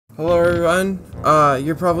Hello everyone,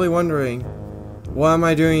 you're probably wondering, what am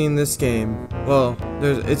I doing in this game? Well,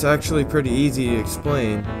 it's actually pretty easy to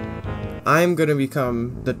explain. I'm gonna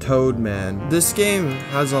become the Toad Man. This game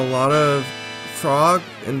has a lot of frog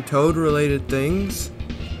and toad related things.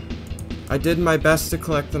 I did my best to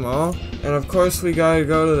collect them all, and of course we gotta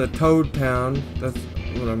go to the Toad Pound. That's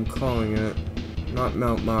what I'm calling it. Not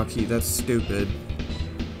Mount Maki, that's stupid.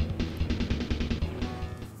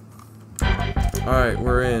 Alright,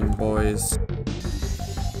 we're in, boys.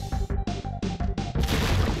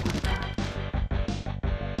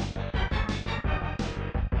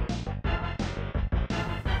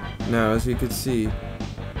 Now, as you can see,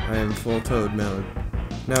 I am full Toad mode.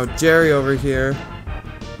 Now, Jerry over here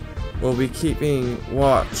will be keeping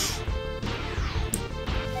watch.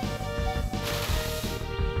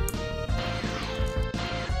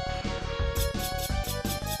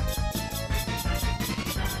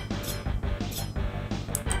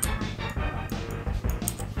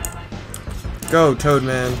 Go, Toad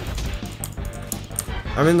Man.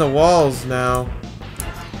 I'm in the walls now.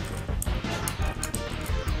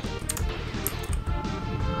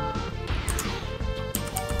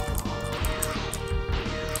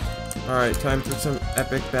 Alright, time for some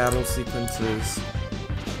epic battle sequences.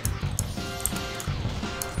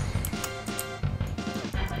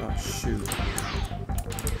 Oh, shoot.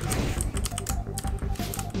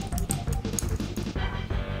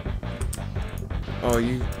 Oh,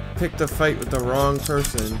 you picked a fight with the wrong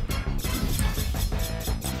person.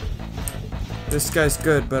 This guy's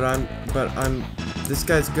good, but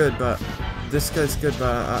this guy's good,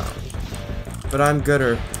 but I'm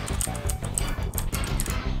gooder.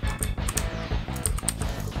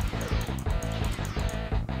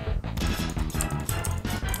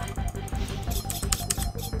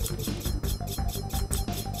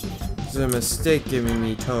 It's a mistake giving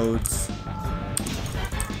me toads.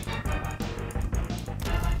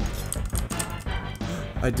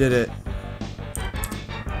 I did it.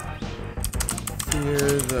 Fear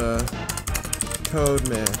the Toad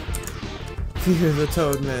Man. Fear the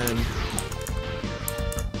Toad Man.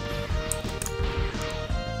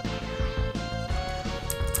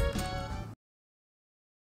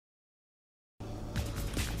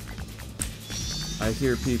 I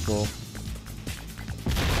hear people.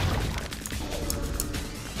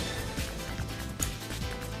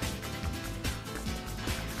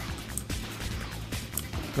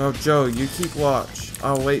 No, Joe, you keep watch.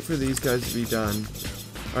 I'll wait for these guys to be done.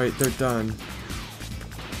 Alright, they're done.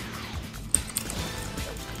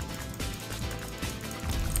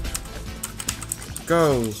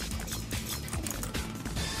 Go!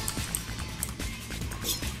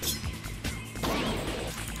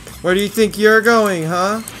 Where do you think you're going,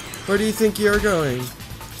 huh? Where do you think you're going?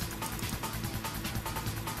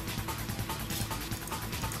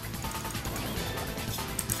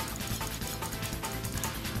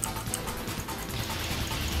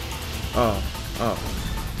 Oh.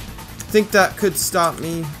 Think that could stop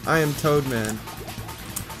me? I am Toad Man.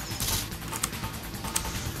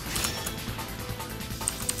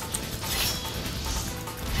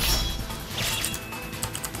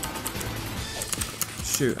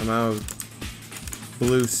 Shoot, I'm out of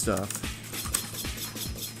blue stuff.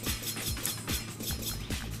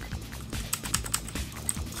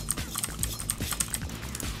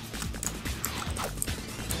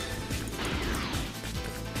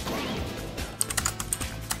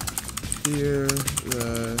 Fear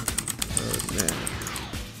the Toad Man.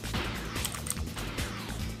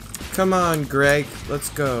 Come on, Greg. Let's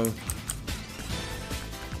go.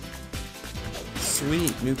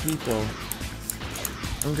 Sweet, new people.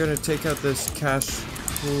 I'm gonna take out this cash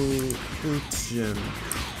gym.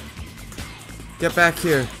 Get back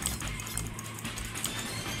here.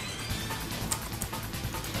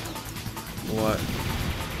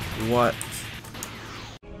 What?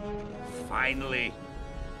 Finally.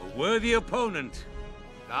 A worthy opponent.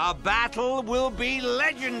 Our battle will be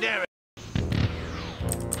legendary.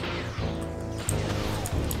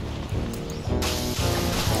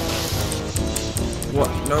 What?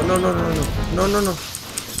 No.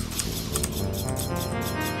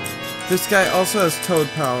 This guy also has toad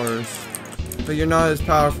powers, but you're not as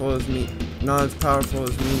powerful as me. Not as powerful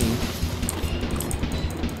as me.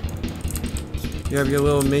 You have your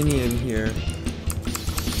little minion here.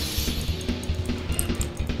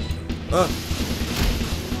 Oh.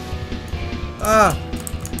 Ah!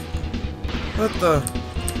 What the?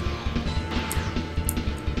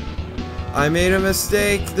 I made a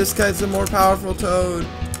mistake. This guy's the more powerful Toad.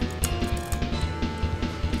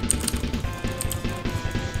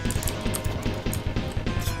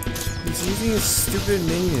 He's using his stupid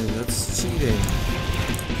minion. That's cheating.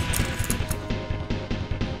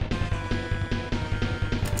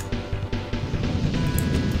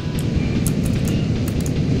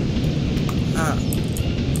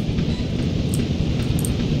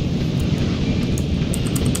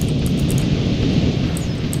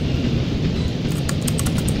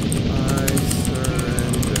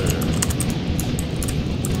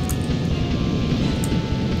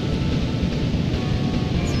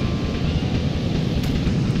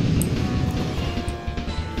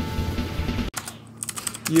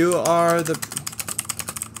 You are the...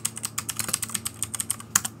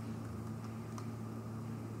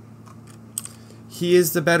 He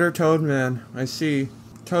is the better Toadman, I see.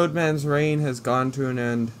 Toadman's reign has gone to an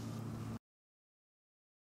end.